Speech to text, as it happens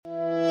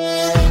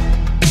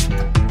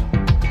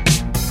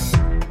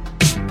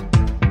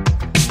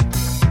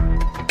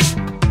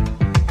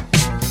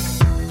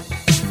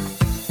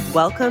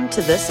Welcome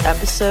to this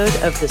episode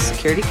of the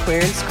Security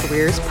Clearance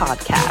Careers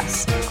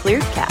Podcast,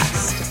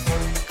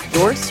 ClearedCast,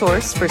 your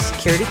source for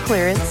security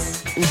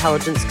clearance,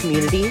 intelligence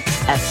community,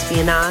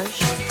 espionage,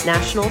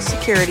 national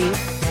security,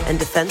 and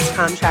defense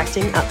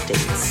contracting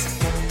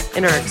updates,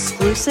 and our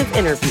exclusive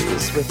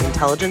interviews with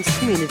intelligence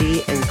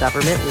community and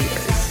government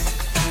leaders.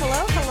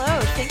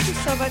 Hello. Thank you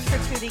so much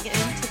for tuning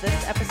in to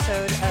this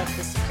episode of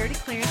the Security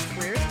Clearance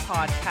Careers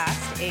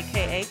Podcast,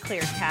 aka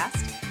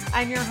ClearedCast.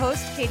 I'm your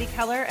host, Katie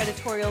Keller,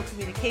 Editorial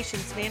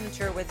Communications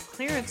Manager with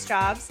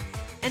ClearanceJobs.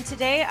 And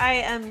today I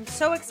am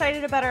so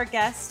excited about our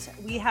guest.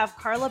 We have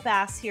Carla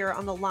Bass here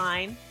on the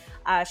line.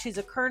 She's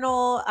a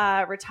colonel,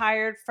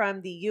 retired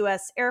from the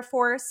U.S. Air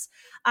Force.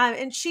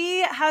 And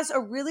she has a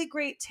really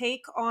great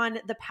take on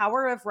the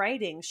power of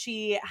writing.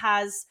 She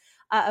has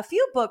a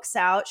few books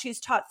out.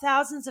 She's taught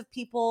thousands of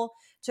people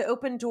to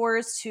open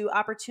doors to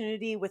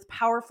opportunity with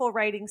powerful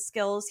writing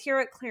skills. Here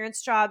at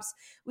ClearanceJobs,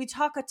 we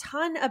talk a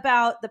ton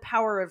about the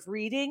power of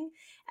reading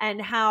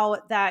and how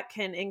that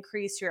can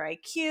increase your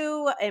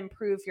IQ,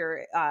 improve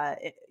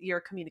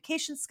your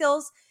communication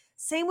skills.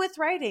 Same with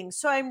writing.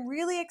 So I'm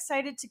really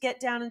excited to get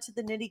down into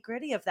the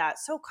nitty-gritty of that.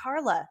 So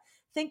Carla,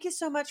 thank you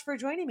so much for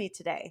joining me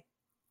today.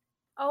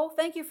 Oh,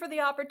 thank you for the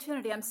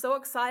opportunity. I'm so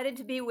excited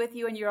to be with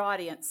you and your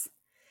audience.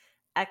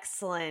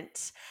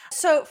 Excellent.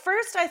 So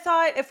first, I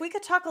thought if we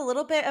could talk a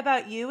little bit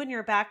about you and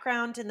your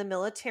background in the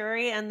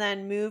military and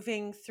then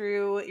moving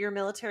through your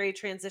military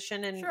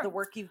transition and the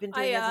work you've been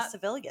doing as a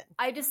civilian.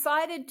 I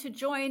decided to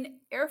join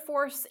Air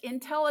Force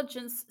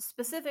intelligence,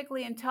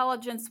 specifically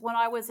intelligence, when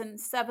I was in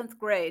 7th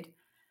grade.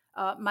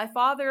 My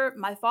father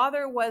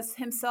was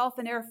himself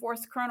an Air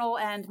Force colonel,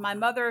 and my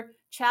mother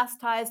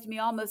chastised me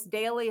almost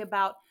daily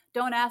about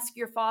don't ask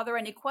your father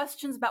any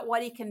questions about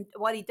what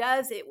he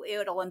does.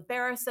 It'll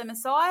embarrass him. And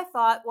so I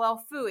thought,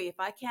 well, phooey, if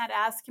I can't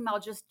ask him,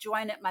 I'll just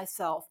join it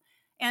myself.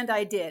 And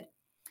I did.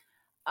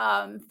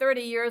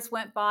 30 years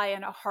went by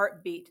in a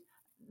heartbeat.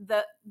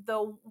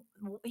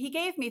 He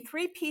gave me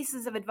 3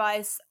 pieces of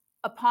advice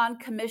upon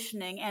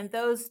commissioning, and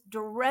those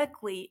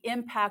directly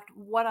impact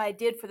what I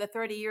did for the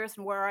 30 years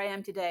and where I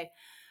am today.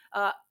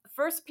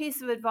 First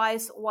piece of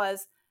advice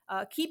was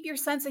keep your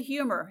sense of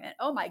humor. And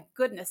oh my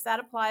goodness, that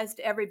applies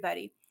to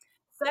everybody.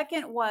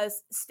 Second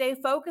was stay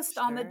focused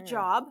on the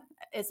job,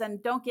 as in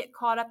don't get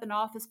caught up in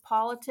office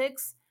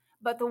politics.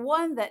 But the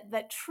one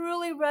that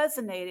truly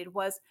resonated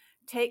was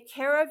take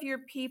care of your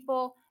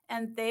people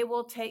and they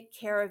will take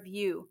care of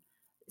you.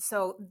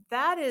 So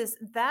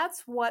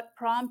that's what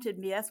prompted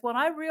me. That's when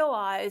I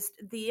realized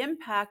the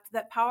impact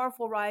that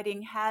powerful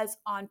writing has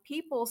on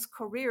people's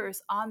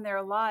careers, on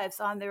their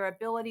lives, on their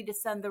ability to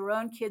send their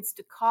own kids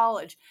to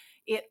college.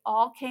 It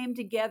all came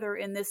together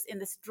in this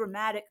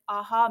dramatic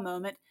aha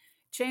moment.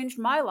 Changed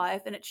my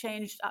life, and it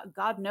changed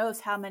God knows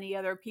how many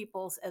other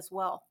people's as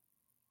well.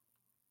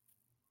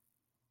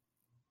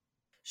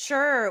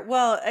 Sure.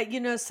 Well,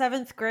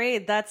 7th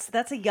grade,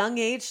 that's a young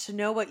age to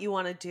know what you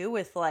want to do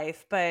with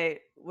life. But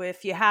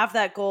if you have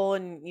that goal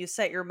and you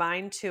set your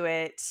mind to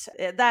it,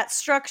 that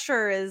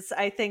structure is,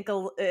 I think,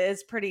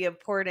 is pretty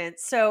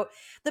important. So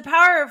the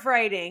power of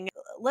writing,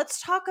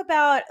 let's talk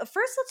about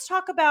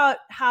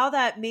how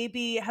that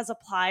maybe has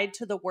applied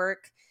to the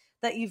work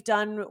that you've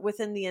done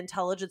within the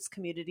intelligence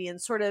community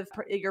and sort of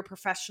your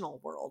professional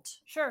world.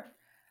 Sure.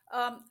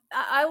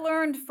 I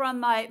learned from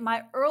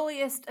my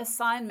earliest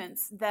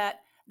assignments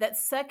that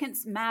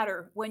seconds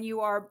matter when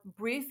you are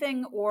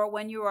briefing or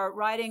when you are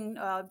writing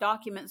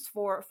documents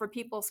for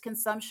people's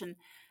consumption.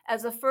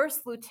 As a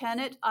first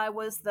lieutenant, I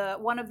was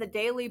one of the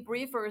daily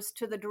briefers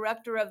to the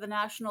director of the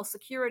National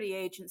Security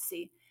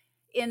Agency.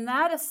 In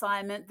that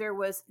assignment, there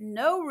was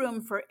no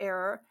room for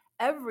error.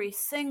 Every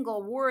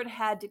single word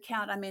had to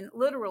count. I mean,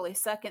 literally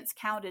seconds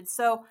counted.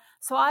 So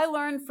I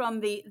learned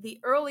from the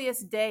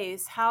earliest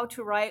days how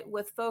to write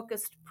with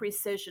focused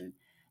precision.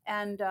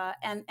 And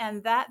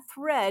that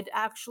thread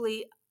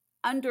actually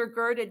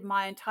undergirded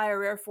my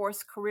entire Air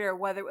Force career,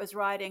 whether it was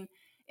writing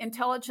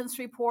intelligence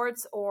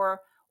reports or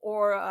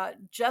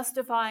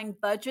justifying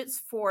budgets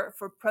for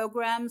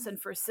programs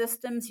and for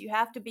systems. You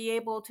have to be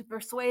able to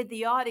persuade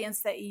the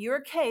audience that your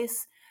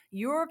case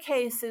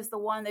is the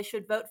one they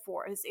should vote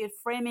for. Is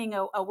framing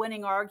a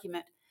winning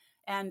argument,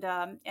 and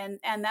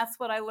that's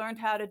what I learned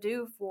how to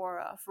do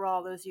for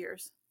all those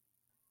years.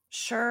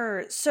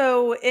 Sure.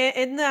 So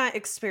in that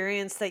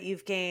experience that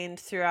you've gained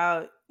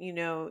throughout,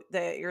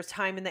 your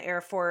time in the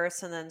Air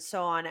Force and then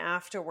so on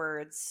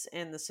afterwards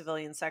in the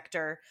civilian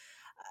sector,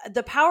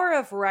 the power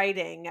of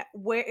writing,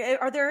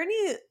 are there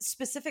any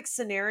specific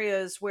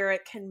scenarios where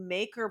it can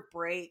make or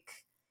break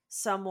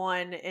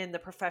someone in the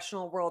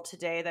professional world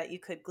today that you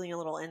could glean a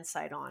little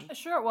insight on?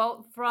 Sure.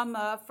 Well, from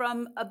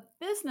a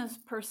business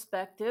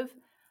perspective,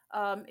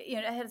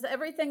 it has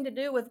everything to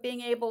do with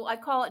being able, I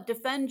call it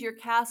defend your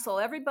castle.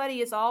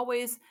 Everybody is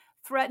always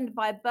threatened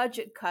by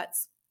budget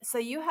cuts. So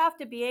you have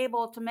to be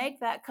able to make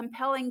that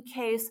compelling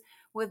case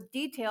with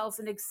details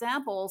and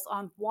examples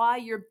on why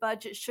your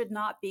budget should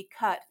not be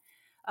cut.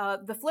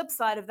 The flip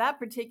side of that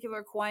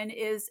particular coin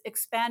is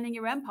expanding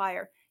your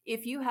empire.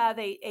 if you have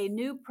a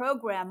new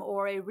program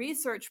or a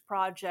research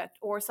project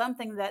or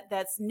something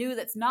that's new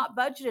that's not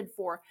budgeted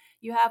for,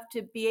 you have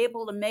to be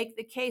able to make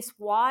the case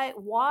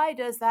why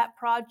does that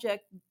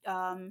project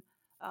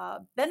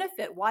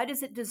benefit? Why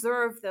does it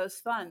deserve those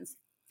funds?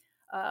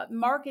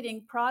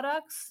 Marketing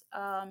products,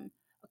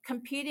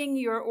 competing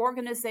your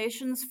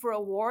organizations for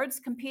awards,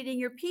 competing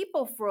your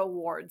people for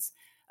awards,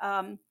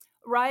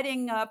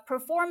 writing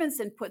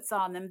performance inputs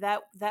on them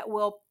that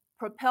will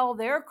propel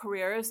their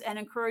careers and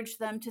encourage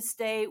them to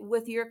stay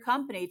with your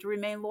company, to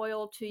remain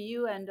loyal to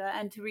you,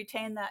 and to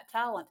retain that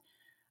talent.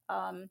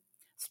 Um,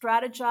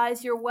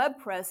 Strategize your web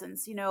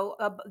presence.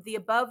 The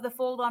above the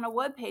fold on a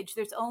web page,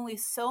 there's only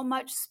so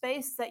much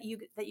space that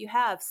you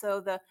have.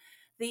 So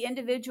the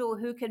individual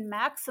who can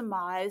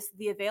maximize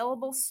the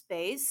available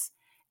space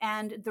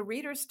and the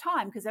reader's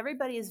time, because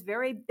everybody is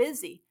very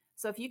busy.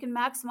 So if you can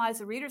maximize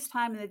the reader's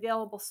time and the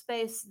available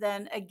space,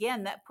 then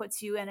again, that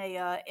puts you in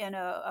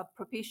a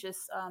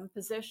propitious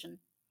position.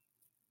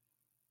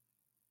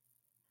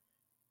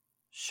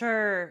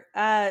 Sure.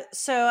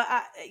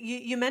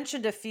 You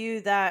mentioned a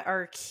few that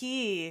are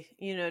key,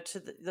 to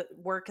the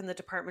work in the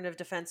Department of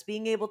Defense,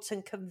 being able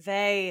to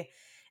convey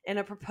in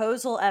a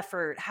proposal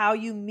effort how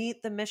you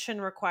meet the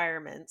mission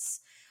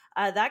requirements.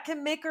 That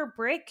can make or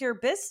break your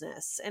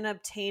business in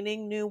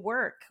obtaining new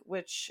work,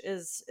 which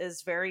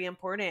is very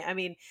important. I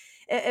mean,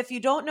 if you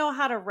don't know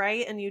how to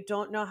write and you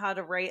don't know how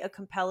to write a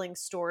compelling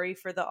story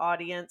for the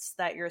audience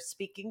that you're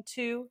speaking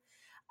to,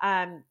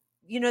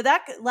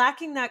 that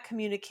lacking that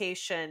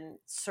communication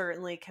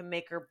certainly can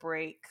make or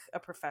break a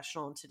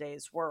professional in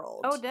today's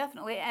world. Oh,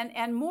 definitely.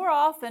 And more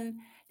often,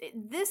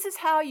 this is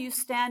how you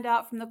stand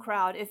out from the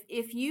crowd.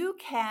 If you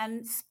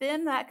can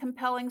spin that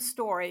compelling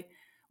story,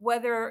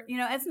 whether,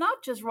 it's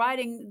not just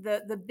writing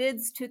the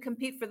bids to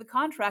compete for the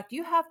contract,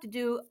 you have to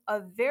do a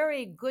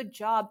very good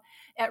job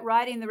at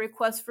writing the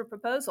request for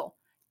proposal.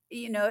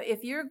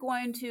 If you're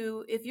going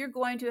to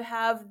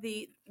have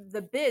the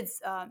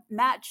bids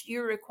match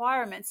your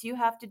requirements, you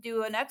have to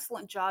do an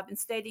excellent job in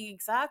stating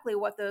exactly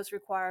what those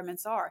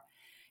requirements are.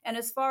 And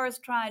as far as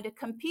trying to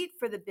compete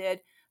for the bid,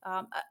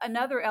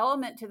 another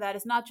element to that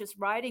is not just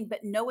writing,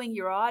 but knowing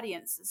your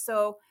audience.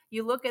 So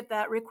you look at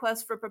that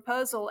request for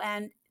proposal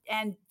and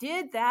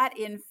did that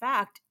in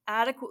fact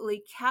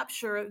adequately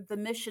capture the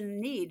mission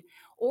need?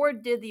 Or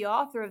did the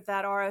author of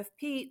that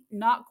RFP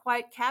not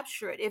quite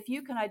capture it? If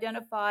you can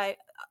identify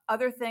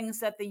other things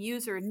that the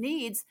user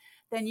needs,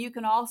 then you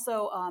can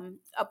also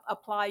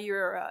apply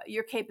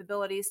your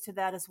capabilities to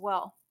that as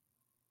well.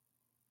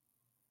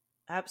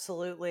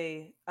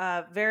 Absolutely.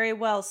 Very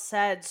well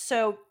said.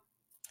 So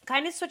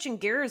kind of switching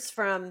gears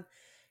from,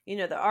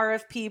 the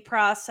RFP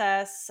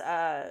process,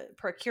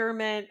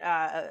 procurement,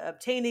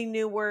 obtaining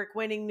new work,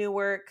 winning new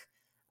work.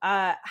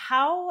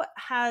 How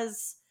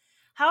has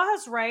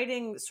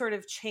writing sort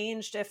of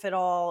changed, if at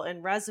all,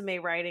 in resume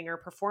writing or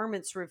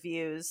performance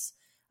reviews,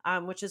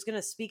 which is going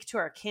to speak to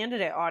our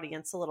candidate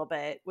audience a little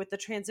bit, with the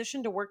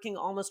transition to working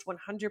almost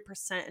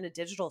 100% in a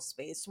digital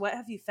space? What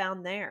have you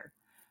found there?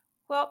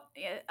 Well,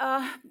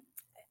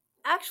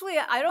 actually,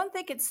 I don't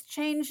think it's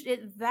changed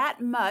it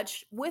that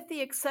much, with the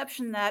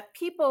exception that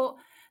people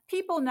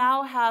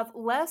now have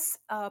less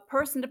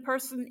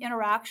person-to-person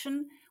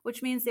interaction,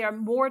 which means they are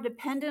more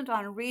dependent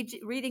on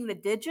reading the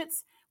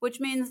digits, which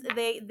means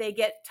they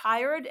get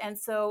tired and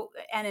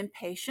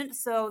impatient.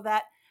 So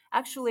that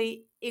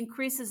actually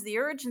increases the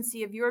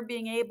urgency of your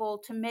being able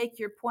to make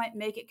your point,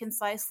 make it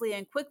concisely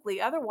and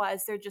quickly.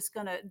 Otherwise,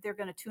 they're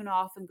gonna tune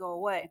off and go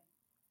away.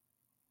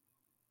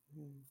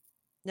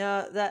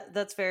 No,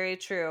 that's very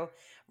true.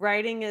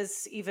 Writing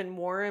is even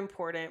more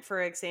important.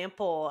 For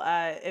example,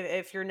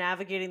 if you're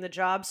navigating the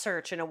job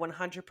search in a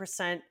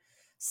 100%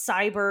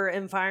 cyber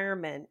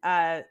environment,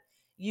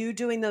 you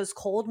doing those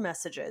cold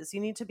messages, you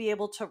need to be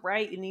able to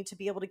write. You need to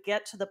be able to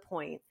get to the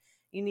point.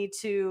 You need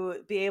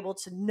to be able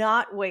to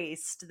not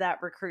waste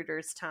that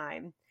recruiter's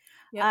time.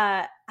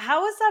 Yep.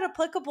 How is that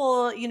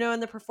applicable, in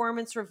the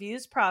performance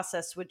reviews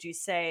process, would you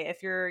say,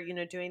 if you're,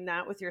 doing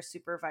that with your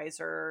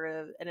supervisor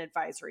or an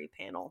advisory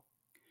panel?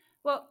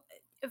 Well,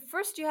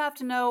 first you have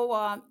to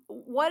know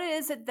what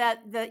is it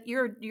that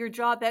your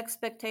job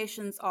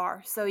expectations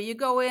are. So you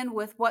go in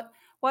with what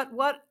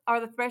are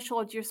the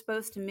thresholds you're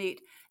supposed to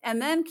meet,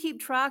 and then keep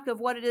track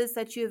of what it is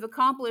that you've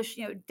accomplished,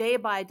 day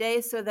by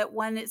day, so that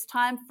when it's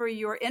time for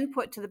your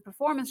input to the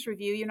performance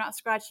review, you're not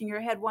scratching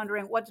your head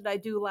wondering, what did I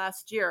do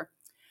last year?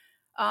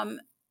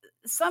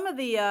 Some of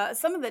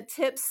the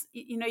tips,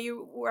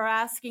 you were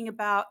asking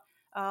about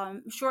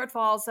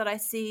shortfalls that I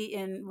see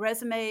in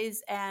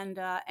resumes and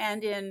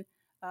in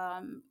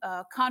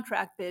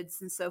contract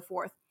bids and so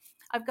forth.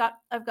 I've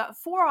got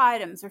 4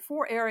 items or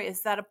 4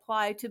 areas that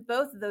apply to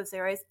both of those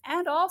areas,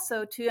 and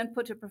also to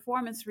input to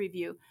performance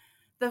review.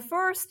 The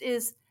first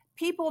is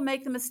people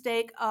make the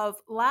mistake of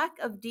lack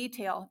of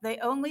detail. They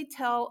only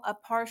tell a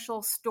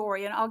partial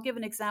story, and I'll give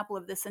an example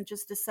of this in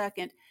just a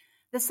second.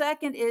 The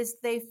second is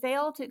they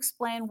fail to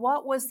explain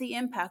what was the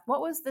impact,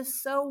 what was the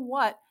so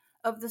what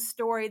of the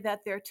story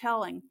that they're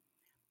telling.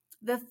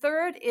 The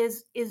third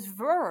is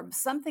verbs,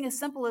 something as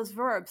simple as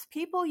verbs.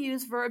 People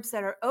use verbs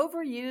that are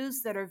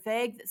overused, that are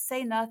vague, that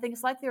say nothing.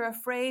 It's like they're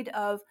afraid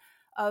of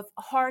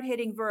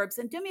hard-hitting verbs.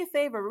 And do me a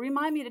favor,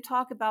 remind me to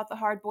talk about the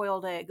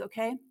hard-boiled egg,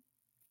 okay?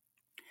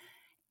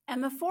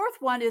 And the fourth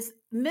one is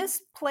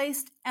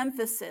misplaced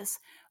emphasis.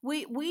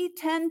 We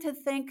tend to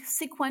think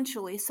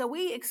sequentially. So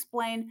we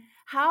explain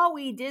how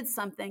we did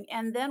something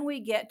and then we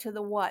get to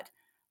the what.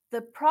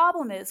 The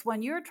problem is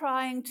when you've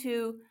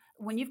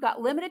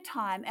got limited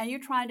time and you're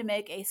trying to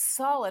make a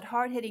solid,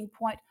 hard-hitting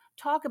point,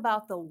 talk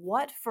about the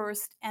what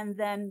first and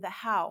then the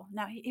how.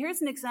 Now,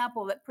 here's an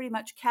example that pretty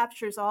much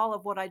captures all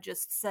of what I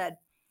just said.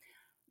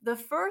 The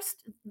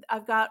first,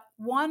 I've got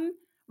one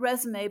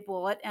resume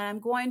bullet and I'm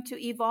going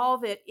to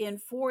evolve it in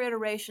 4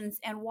 iterations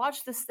and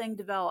watch this thing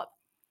develop.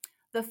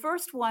 The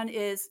first one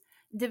is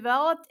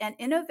developed an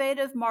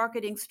innovative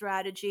marketing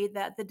strategy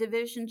that the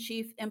division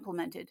chief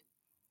implemented.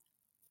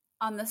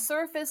 On the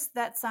surface,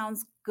 that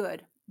sounds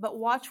good, but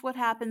watch what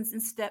happens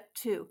in step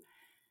 2.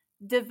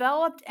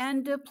 Developed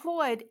and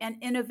deployed an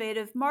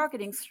innovative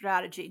marketing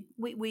strategy.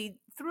 We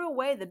threw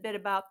away the bit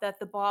about that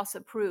the boss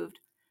approved.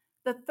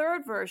 The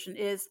third version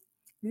is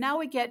now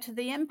we get to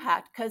the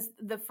impact because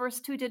the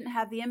first 2 didn't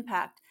have the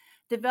impact.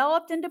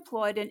 Developed and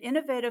deployed an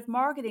innovative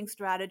marketing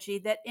strategy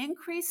that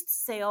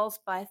increased sales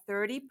by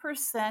 30%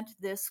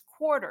 this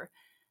quarter.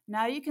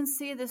 Now you can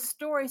see this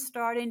story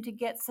starting to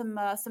get some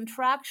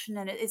traction,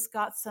 and it's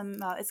got some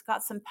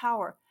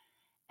power.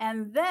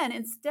 And then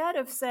instead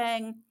of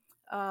saying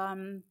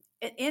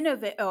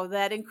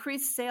that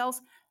increased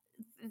sales,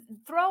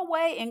 throw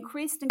away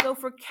increased and go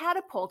for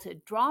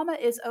catapulted. Drama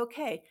is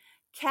okay.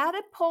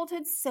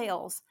 Catapulted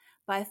sales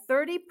by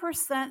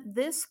 30%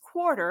 this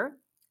quarter.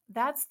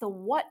 That's the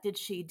what did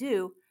she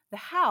do. The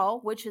how,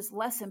 which is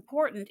less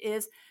important,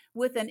 is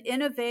with an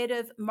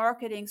innovative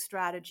marketing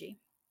strategy.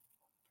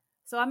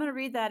 So I'm going to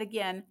read that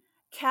again.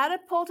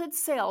 Catapulted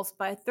sales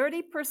by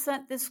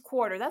 30% this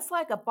quarter. That's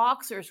like a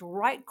boxer's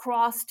right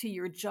cross to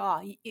your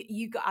jaw.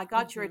 I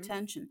got your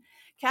attention.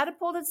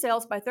 Catapulted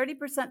sales by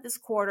 30% this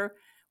quarter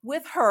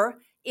with her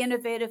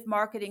innovative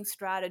marketing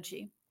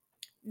strategy.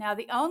 Now,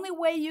 the only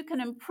way you can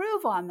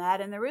improve on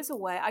that, and there is a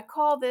way, I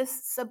call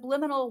this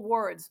subliminal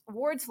words.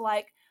 Words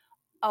like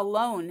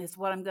alone is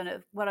what I'm going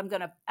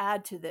to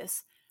add to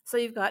this. So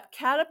you've got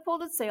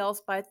catapulted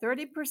sales by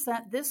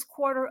 30% this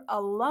quarter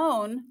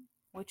alone,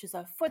 which is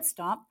a foot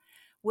stomp,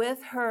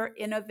 with her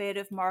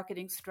innovative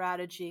marketing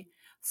strategy.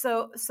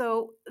 So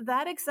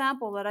that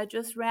example that I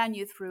just ran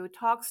you through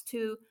talks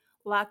to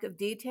lack of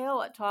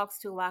detail. It talks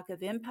to lack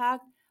of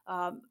impact,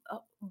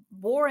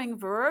 boring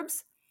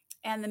verbs,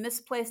 and the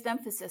misplaced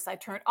emphasis. I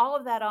turned all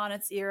of that on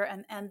its ear,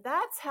 and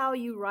that's how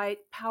you write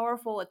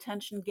powerful,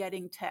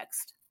 attention-getting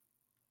text.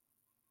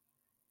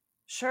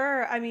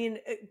 Sure. I mean,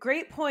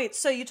 great point.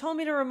 So you told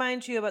me to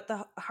remind you about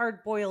the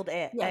hard-boiled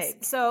egg. Yes.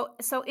 So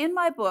in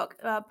my book,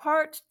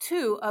 part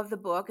 2 of the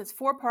book, it's a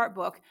 4-part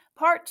book.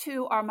 Part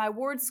 2 are my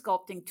word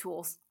sculpting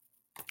tools.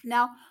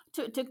 Now,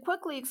 to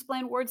quickly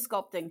explain word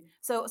sculpting.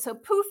 So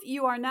poof,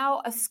 you are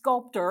now a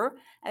sculptor.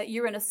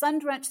 You're in a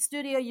sun-drenched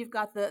studio. You've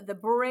got the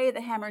beret,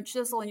 the hammer and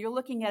chisel, and you're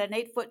looking at an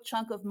 8-foot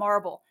chunk of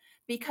marble.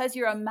 Because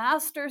you're a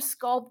master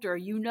sculptor,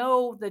 you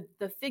know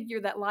the figure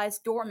that lies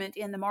dormant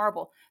in the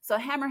marble. So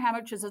hammer,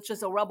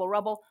 chisel,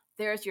 rubble,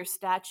 there's your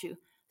statue.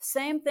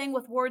 Same thing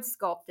with word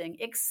sculpting,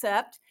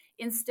 except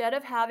instead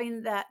of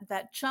having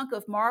that chunk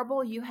of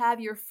marble, you have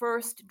your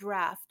first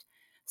draft.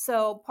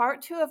 So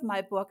part 2 of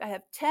my book, I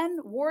have 10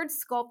 word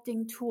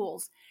sculpting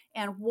tools.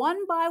 And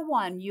one by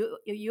one, you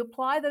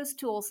apply those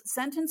tools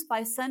sentence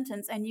by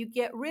sentence, and you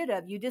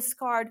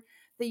discard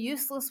the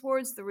useless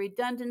words, the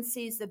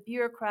redundancies, the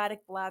bureaucratic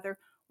blather.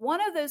 One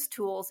of those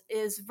tools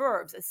is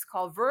verbs. It's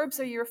called Verbs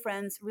Are Your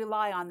Friends.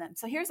 Rely on them.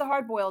 So here's a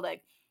hard-boiled egg.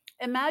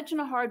 Imagine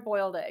a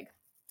hard-boiled egg.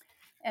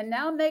 And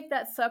now make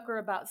that sucker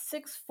about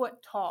 6 foot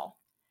tall.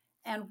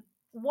 And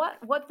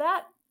what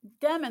that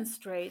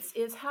demonstrates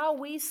is how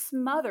we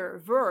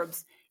smother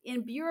verbs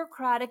in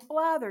bureaucratic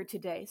blather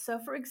today. So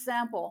for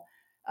example,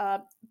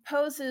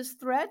 poses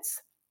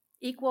threats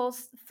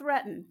equals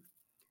threaten.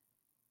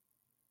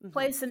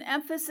 Place an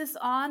emphasis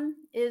on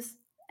is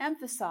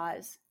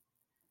emphasize.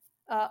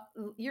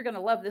 You're going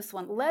to love this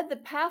one. Led the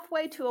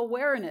pathway to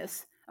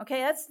awareness.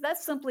 Okay,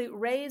 that's simply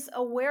raise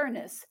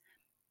awareness.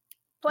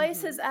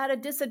 Places at a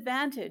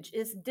disadvantage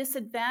is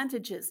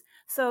disadvantages.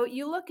 So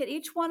you look at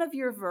each one of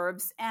your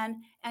verbs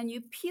and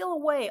you peel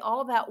away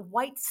all that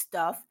white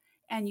stuff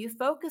and you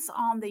focus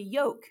on the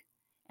yolk.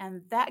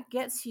 And that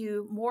gets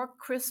you more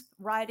crisp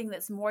writing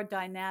that's more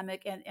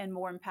dynamic and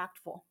more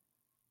impactful.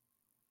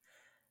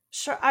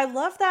 Sure. I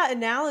love that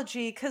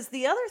analogy because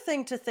the other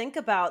thing to think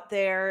about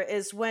there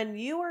is when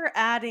you are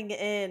adding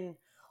in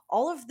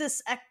all of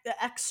this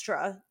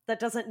extra that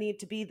doesn't need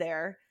to be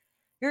there,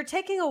 you're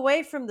taking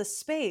away from the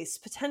space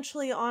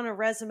potentially on a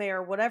resume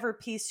or whatever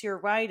piece you're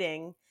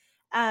writing.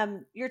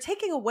 you're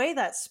taking away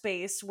that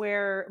space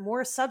where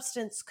more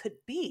substance could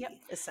be, Yep.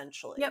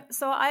 essentially. Yep.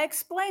 So I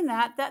explain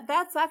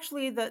that's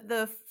actually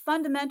the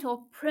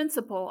fundamental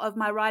principle of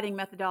my writing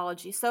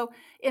methodology. So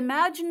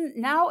imagine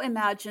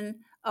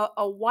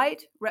a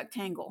white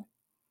rectangle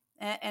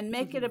and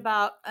make it Mm-hmm.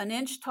 about an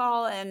inch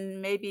tall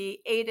and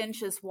maybe 8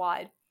 inches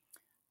wide.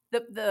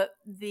 The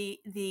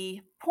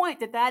point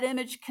that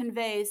image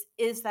conveys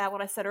is that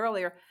what I said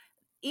earlier.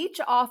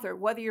 Each author,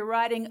 whether you're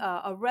writing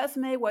a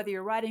resume, whether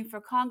you're writing for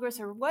Congress,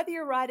 or whether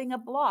you're writing a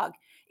blog,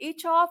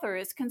 each author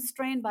is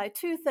constrained by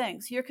two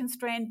things. You're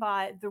constrained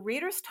by the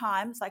reader's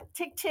time. It's like,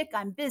 tick, tick,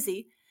 I'm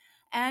busy.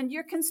 And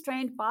you're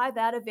constrained by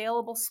that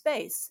available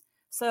space.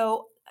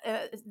 So,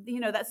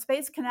 that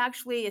space can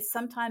actually, it's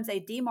sometimes a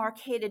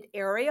demarcated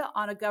area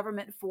on a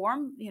government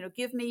form.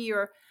 Give me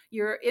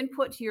your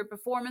input to your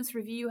performance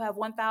review. You have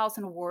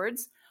 1,000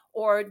 words.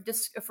 Or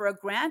just for a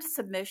grant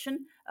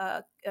submission,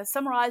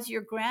 summarize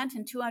your grant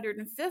in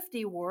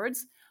 250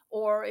 words.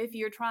 Or if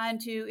you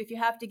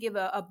have to give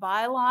a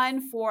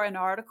byline for an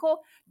article,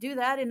 do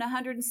that in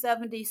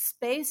 170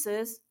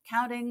 spaces,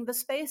 counting the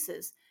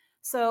spaces.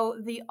 So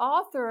the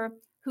author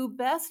who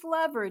best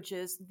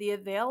leverages the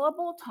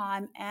available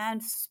time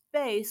and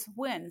space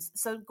wins.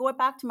 So go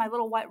back to my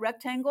little white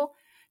rectangle.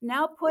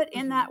 Now put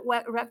in that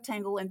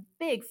rectangle in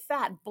big,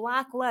 fat,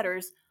 black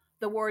letters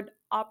the word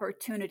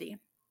opportunity.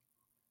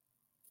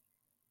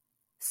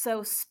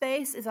 So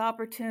space is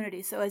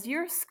opportunity. So as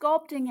you're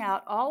sculpting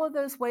out all of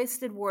those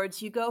wasted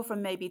words, you go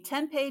from maybe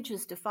 10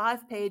 pages to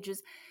 5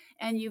 pages,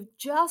 and you've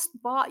just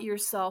bought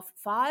yourself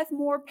 5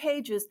 more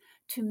pages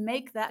to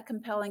make that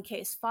compelling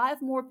case,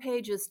 5 more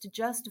pages to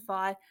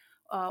justify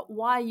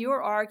why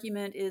your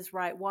argument is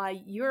right, why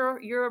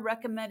your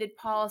recommended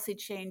policy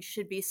change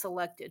should be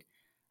selected.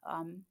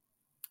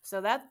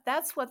 So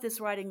that's what this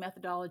writing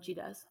methodology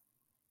does.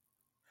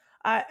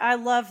 I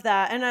love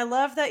that. And I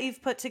love that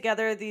you've put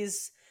together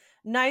these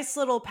nice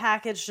little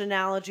packaged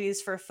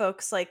analogies for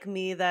folks like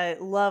me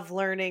that love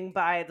learning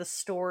by the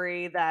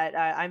story that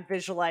I'm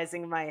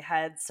visualizing in my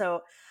head.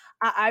 So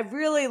I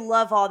really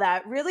love all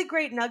that. Really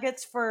great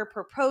nuggets for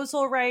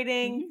proposal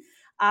writing,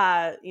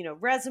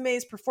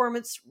 resumes,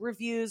 performance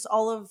reviews.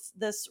 All of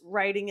this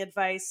writing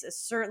advice is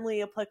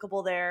certainly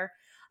applicable there.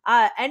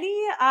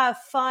 Any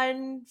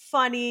fun,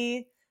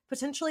 funny,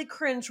 potentially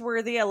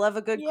cringeworthy. I love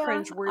a good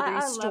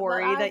cringeworthy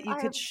story that you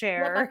could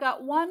share. I've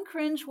got one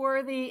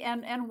cringeworthy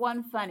and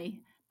one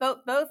funny.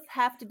 Both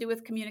have to do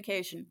with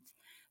communication.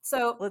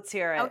 So let's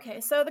hear it.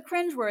 Okay, so the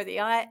cringeworthy.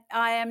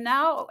 I am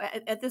now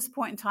at this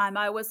point in time.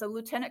 I was a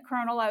lieutenant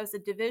colonel. I was a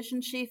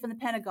division chief in the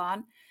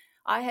Pentagon.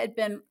 I had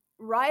been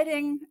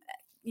writing,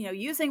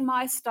 using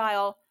my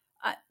style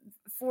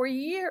for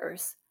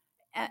years.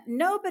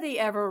 Nobody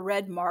ever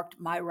red marked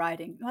my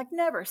writing, like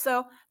never.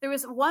 So there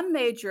was one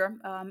major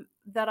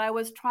that I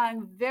was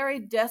trying very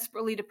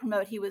desperately to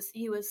promote. He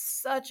was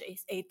such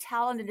a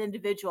talented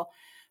individual.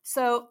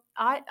 So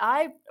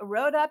I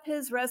wrote up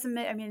his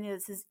resume. I mean,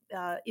 his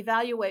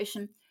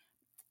evaluation,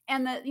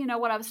 and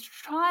what I was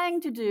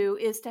trying to do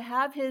is to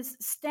have his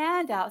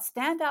stand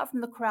out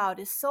from the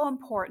crowd is so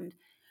important.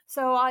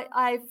 So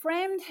I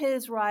framed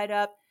his write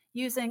up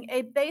using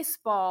a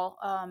baseball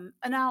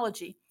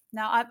analogy.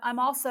 Now, I'm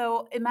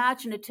also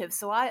imaginative,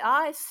 so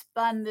I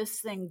spun this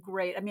thing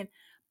great. I mean,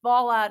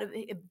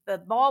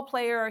 the ball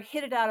player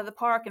hit it out of the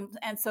park,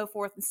 and so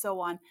forth and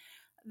so on.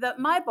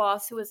 My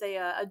boss, who was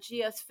a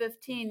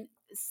GS-15,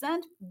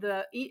 sent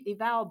the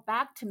eval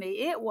back to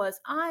me. It was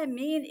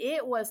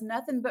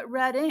nothing but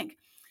red ink.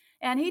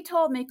 And he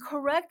told me,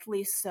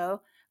 correctly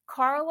so,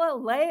 Carla,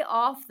 lay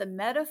off the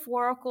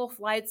metaphorical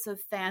flights of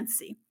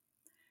fancy.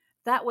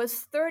 That was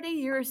 30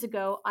 years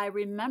ago. I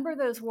remember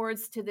those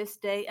words to this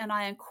day, and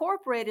I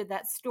incorporated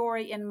that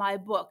story in my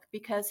book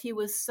because he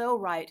was so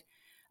right.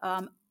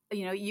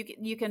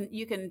 You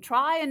can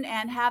try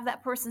and have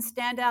that person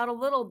stand out a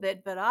little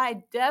bit, but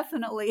I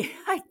definitely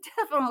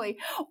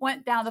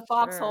went down the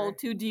foxhole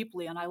too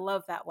deeply, and I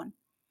love that one.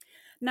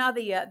 Now,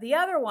 the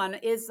other one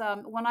is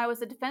when I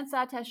was a defense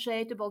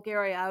attaché to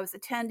Bulgaria, I was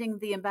attending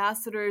the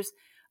ambassador's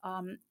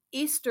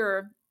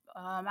Easter.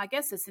 I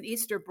guess it's an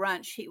Easter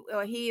brunch.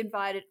 He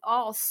invited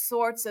all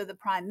sorts of the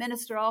prime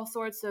minister, all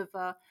sorts of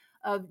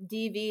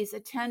DVs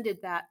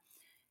attended that.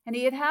 And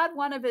he had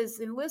one of his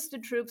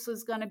enlisted troops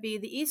was going to be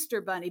the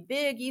Easter bunny,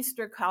 big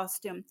Easter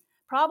costume.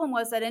 Problem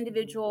was that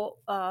individual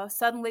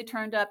suddenly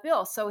turned up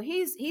ill. So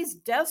he's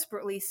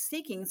desperately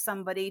seeking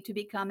somebody to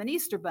become an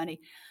Easter bunny.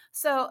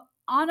 So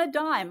on a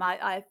dime,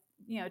 I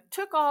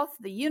took off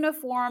the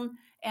uniform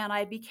and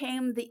I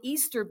became the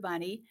Easter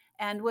bunny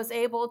and was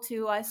able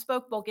to, I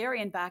spoke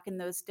Bulgarian back in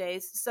those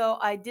days. So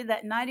I did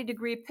that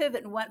 90-degree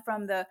pivot and went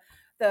from the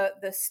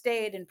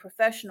staid and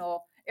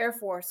professional Air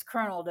Force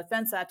colonel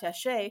defense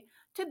attaché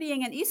to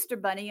being an Easter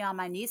bunny on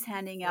my knees,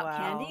 handing out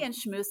candy and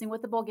schmoozing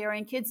with the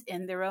Bulgarian kids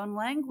in their own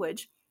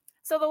language.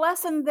 So the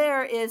lesson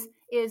there is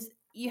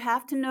you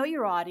have to know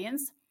your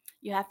audience.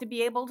 You have to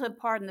be able to,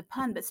 pardon the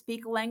pun, but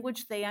speak a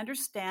language they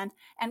understand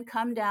and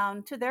come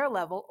down to their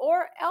level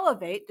or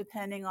elevate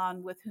depending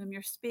on with whom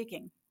you're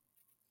speaking.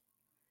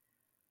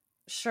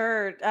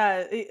 Sure.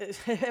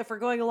 If we're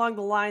going along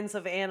the lines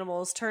of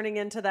animals, turning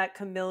into that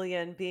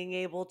chameleon, being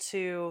able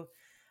to,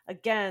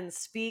 again,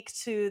 speak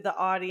to the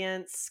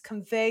audience,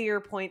 convey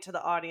your point to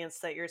the audience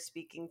that you're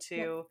speaking Yep.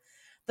 to.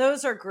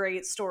 Those are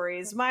great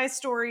stories. My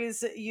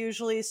stories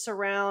usually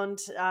surround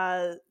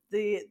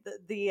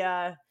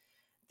the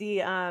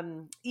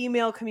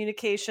email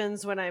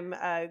communications when I'm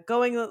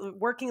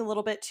working a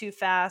little bit too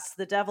fast.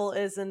 The devil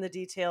is in the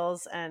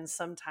details, and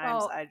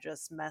sometimes Well, I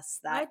just mess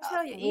that I up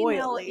tell you,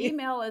 royally.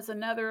 email is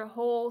another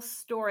whole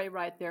story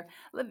right there.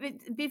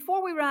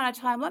 Before we run out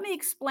of time, let me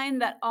explain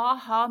that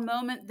aha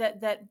moment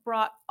that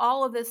brought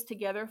all of this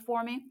together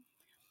for me.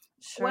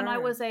 When I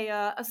Sure. was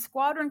a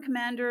squadron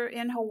commander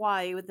in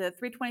Hawaii with the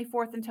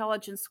 324th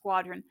Intelligence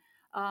Squadron,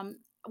 um,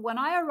 when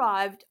I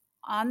arrived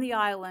on the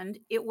island,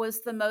 it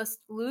was the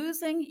most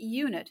losing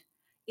unit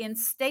in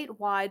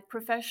statewide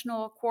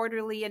professional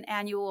quarterly and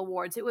annual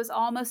awards. It was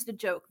almost a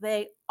joke.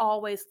 They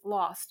always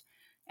lost.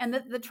 And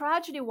the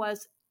tragedy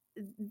was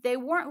they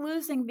weren't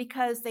losing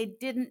because they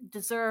didn't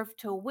deserve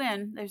to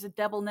win. There's a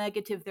double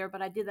negative there,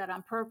 but I did that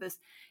on purpose.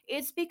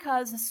 It's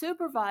because the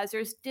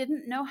supervisors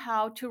didn't know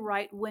how to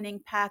write winning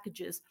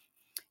packages.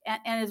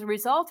 And as a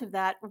result of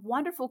that,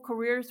 wonderful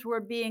careers were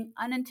being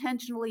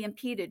unintentionally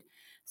impeded.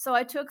 So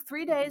I took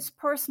 3 days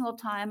personal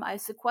time. I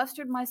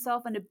sequestered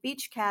myself in a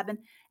beach cabin,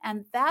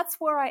 and that's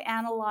where I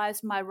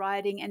analyzed my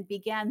writing and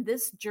began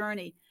this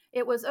journey.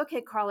 It was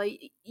okay,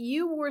 Carly,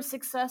 you were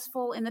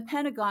successful in the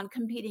Pentagon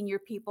competing your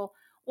people.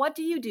 What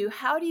do you do?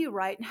 How do you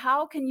write? And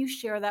how can you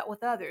share that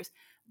with others?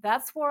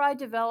 That's where I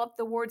developed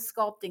the word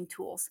sculpting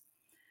tools.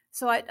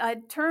 So I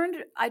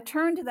turned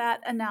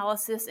that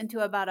analysis into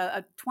about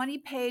a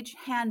 20-page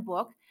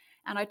handbook,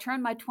 and I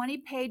turned my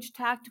 20-page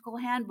tactical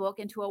handbook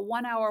into a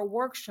 1 hour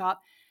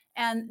workshop.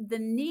 And the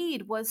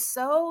need was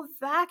so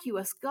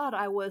vacuous. God,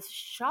 I was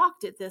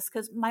shocked at this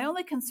because my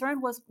only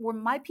concern were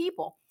my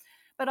people.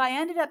 But I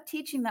ended up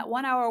teaching that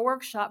 1 hour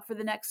workshop for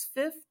the next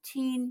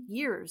 15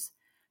 years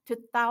to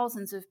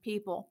thousands of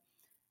people.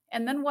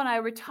 And then when I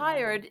Wow.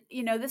 retired,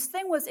 this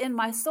thing was in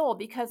my soul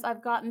because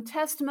I've gotten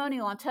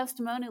testimonial on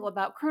testimonial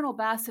about Colonel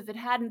Bass. If it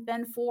hadn't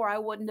been for, I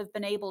wouldn't have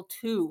been able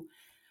to.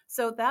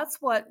 So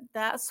that's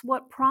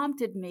what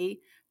prompted me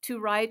to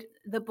write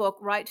the book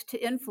Right to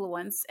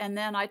Influence. And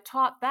then I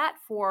taught that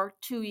for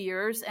 2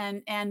 years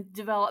and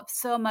developed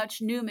so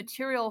much new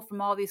material from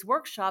all these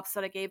workshops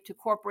that I gave to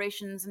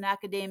corporations and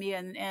academia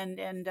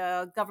and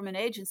government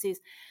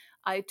agencies.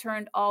 I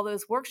turned all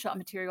those workshop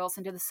materials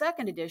into the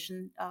second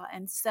edition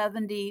and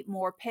 70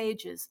 more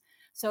pages.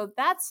 So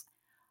that's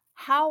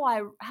how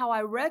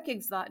I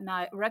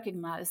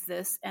recognize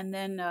this, and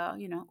then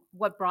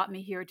what brought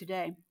me here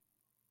today.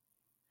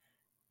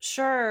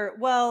 Sure.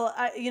 Well,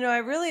 I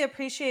really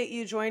appreciate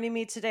you joining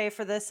me today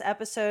for this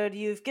episode.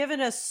 You've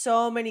given us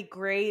so many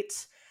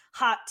great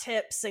hot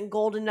tips and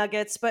golden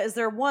nuggets, but is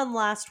there one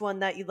last one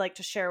that you'd like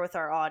to share with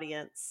our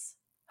audience?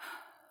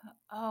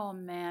 Oh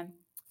man,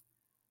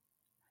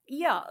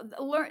 yeah,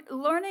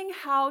 learning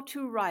how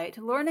to write,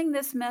 learning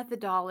this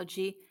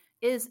methodology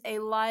is a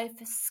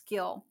life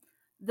skill.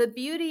 The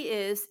beauty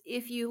is,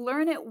 if you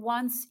learn it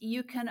once,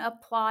 you can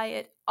apply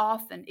it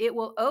often. It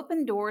will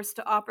open doors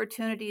to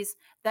opportunities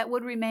that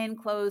would remain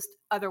closed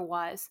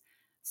otherwise.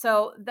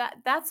 So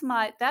that's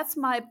my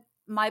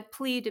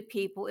plea to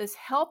people is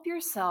help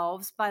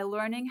yourselves by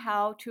learning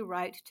how to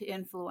write to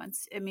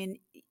influence. I mean,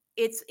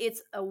 it's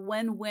a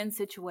win-win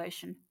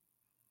situation.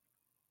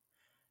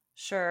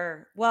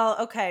 Sure. Well,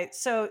 okay.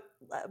 So,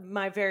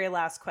 my very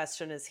last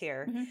question is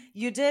here. Mhm.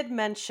 You did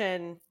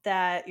mention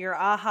that your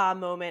aha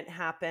moment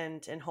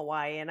happened in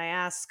Hawaii, and I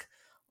ask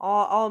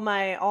all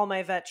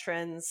my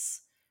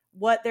veterans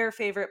what their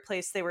favorite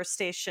place they were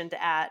stationed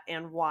at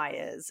and why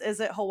is. Is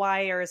it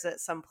Hawaii or is it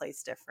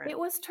someplace different? It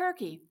was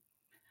Turkey.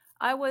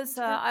 I was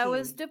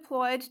Turkey.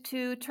 deployed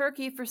to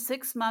Turkey for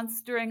 6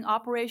 months during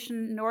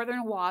Operation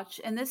Northern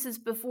Watch, and this is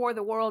before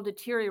the world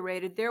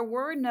deteriorated. There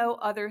were no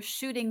other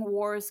shooting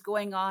wars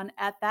going on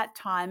at that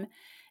time,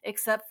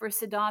 except for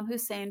Saddam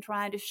Hussein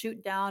trying to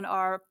shoot down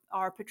our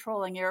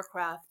patrolling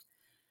aircraft.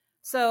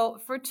 So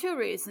for two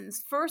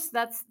reasons. First,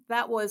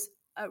 that was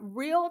a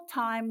real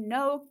time,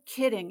 no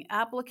kidding,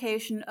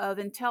 application of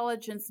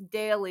intelligence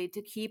daily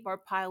to keep our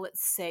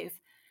pilots safe.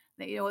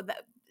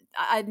 That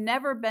I'd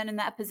never been in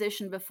that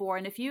position before,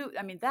 and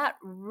I mean, that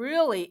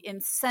really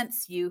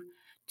incents you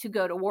to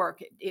go to work.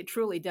 It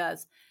truly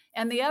does.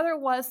 And the other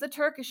was the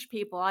Turkish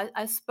people.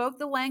 I spoke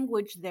the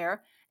language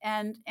there,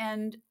 and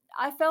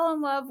I fell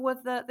in love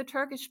with the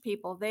Turkish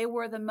people. They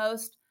were the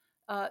most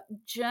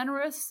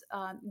generous,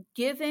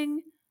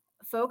 giving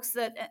folks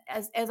that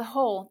as a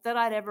whole that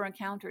I'd ever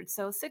encountered.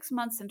 So 6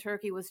 months in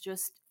Turkey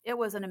it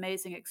was an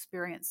amazing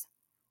experience.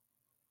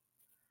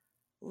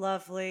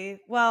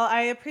 Lovely. Well,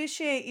 I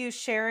appreciate you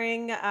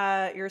sharing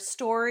your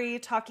story,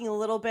 talking a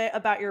little bit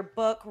about your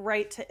book,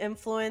 Right to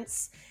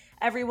Influence.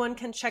 Everyone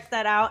can check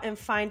that out and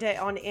find it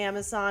on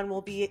Amazon.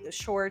 We'll be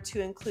sure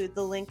to include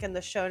the link in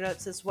the show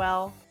notes as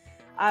well.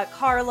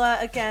 Carla,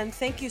 again,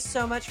 thank you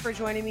so much for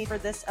joining me for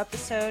this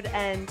episode.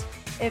 And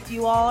if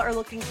you all are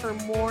looking for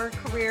more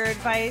career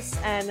advice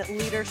and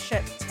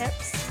leadership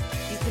tips,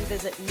 you can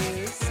visit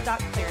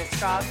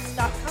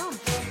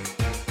news.clearancejobs.com.